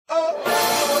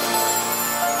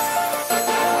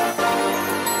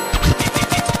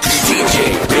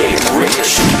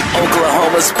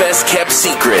Oklahoma's best kept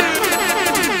secret.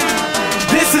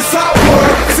 This is our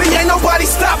world. See, ain't nobody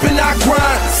stopping our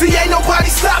grind. See, ain't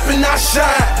nobody stopping our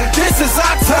shine. This is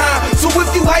our time. So if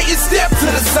you hate it, step to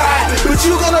the side. But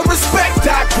you gonna respect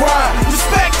our grind.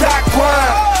 Respect our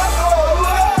grind.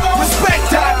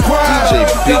 Respect our grind. DJ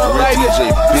Big Red,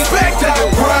 DJ Big. Respect our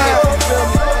grind.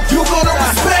 You gonna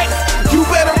respect. You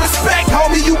better respect,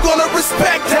 homie. You gonna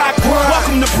respect our grind.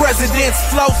 Welcome to President's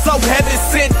Flow, so heaven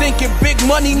sent. Thinking big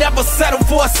money never settle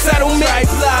for a settlement.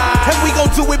 And we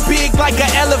gon' do it big like an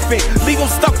elephant. Leave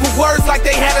them stuck with words like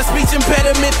they had a speech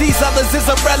impediment. These others is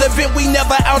irrelevant, we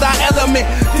never out our element.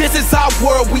 This is our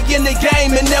world, we in the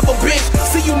game and never bitch.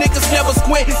 See you niggas never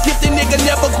squint, gifted nigga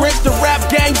never grinch. The rap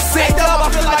game sick up, I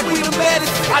feel like we the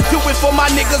baddest. I do it for my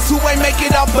niggas who ain't make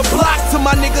it off the block. To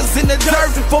my niggas in the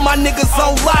dirt, for my niggas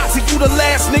on lock. To you the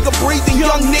last nigga breathing,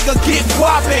 young nigga get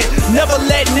whopping. Never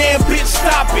let nan bitch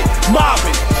stop it,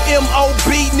 mobbing.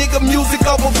 M-O-B, nigga, music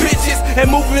over bitches. And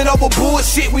moving over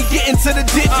bullshit, we get into the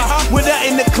ditches. With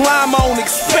nothing to climb on,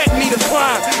 expect me to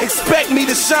climb. Expect me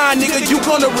to shine, nigga, you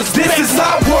gonna respect. This is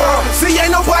our world, see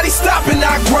ain't nobody stopping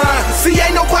our grind. See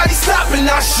ain't nobody stopping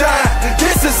our shine.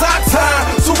 This is our time,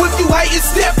 so if you hate it,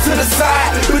 step to the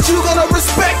side. But you gonna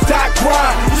respect our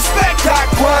grind. Respect our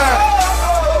grind.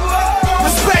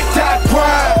 Respect our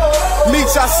grind.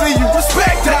 Meech, I see you.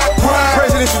 Respect our grind.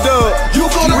 Presidential Dub. You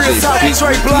gonna Real respect. talk,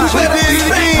 Trey Block. You better We did it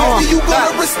respect, again. homie. You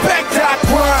gonna respect our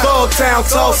grind. Thug town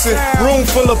tossing, room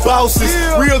full of bosses.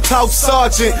 Real talk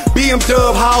sergeant,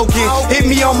 M-Dubb hogging. Hit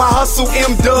me on my hustle,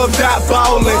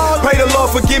 M-Dubb.ballin'. Pray the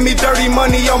Lord forgive me, dirty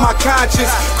money on my conscience.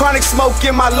 Chronic smoke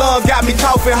in my lung got me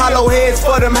coughing. Hollow heads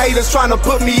for them haters trying to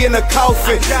put me in a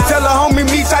coffin. Tell a homie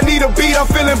Meech I need a beat, I'm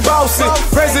feeling bossy.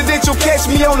 Presidential catch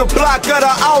me on the block of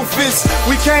the office.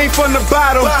 We came from the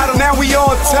bottom, now we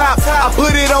on top. I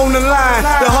put it on the line,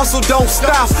 the hustle don't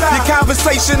stop. Your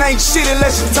conversation ain't shit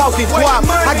unless you're talking guap.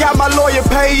 I got my lawyer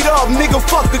paid up, nigga,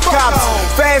 fuck the cops.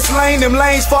 Fast lane, them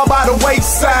lanes fall by the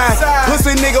wayside.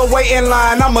 Pussy nigga wait in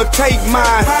line, I'ma take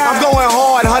mine. I'm going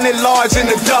hard, 100 large in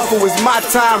the duffel. It's my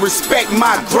time, respect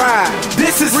my grind.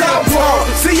 This is our world,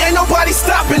 see ain't nobody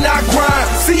stopping our grind.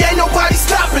 See ain't nobody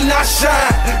stopping our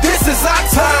shine. This is our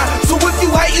time, so if you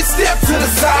hate it, step to the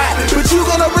side. But you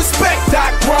gonna respect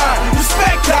our grind.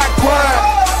 Respect our grind.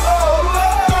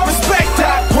 Respect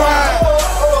our grind.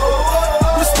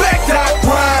 Respect our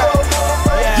grind.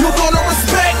 You gonna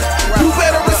respect. You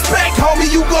better respect,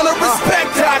 homie. You gonna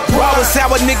respect our grind. Was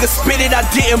how a nigga spit it, I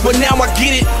didn't, but now I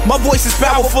get it. My voice is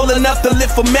powerful enough to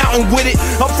lift a mountain with it.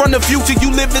 I'm from the future,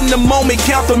 you live in the moment,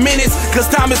 count the minutes. Cause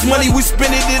time is money, we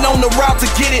spending it on the route to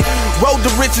get it. Road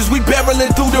to riches, we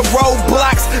barreling through the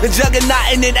roadblocks. A juggernaut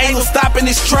and it ain't no stopping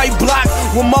this straight block.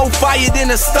 We're more fire than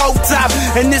a stovetop.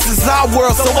 And this is our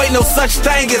world, so ain't no such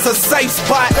thing as a safe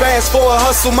spot. Fast forward,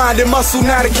 hustle minded muscle,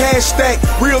 not a cash stack.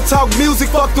 Real talk music,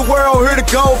 fuck the world, here the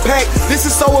gold pack. This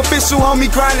is so official,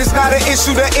 homie, grind is not an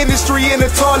issue. The industry in the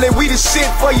toilet, we the shit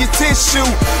for your tissue.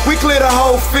 We clear the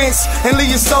whole fence and leave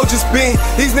your soldiers bent.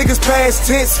 These niggas past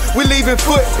tense, we leaving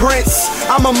footprints.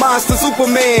 I'm a monster,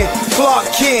 Superman, Clark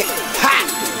Kent, ha!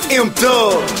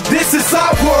 M-Dubb. This is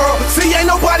our world, see ain't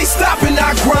nobody stopping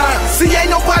our grind. See ain't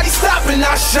nobody stopping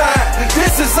our shine.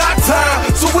 This is our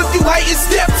time, so if you hate it,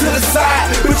 step to the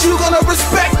side. But you gonna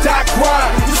respect our grind.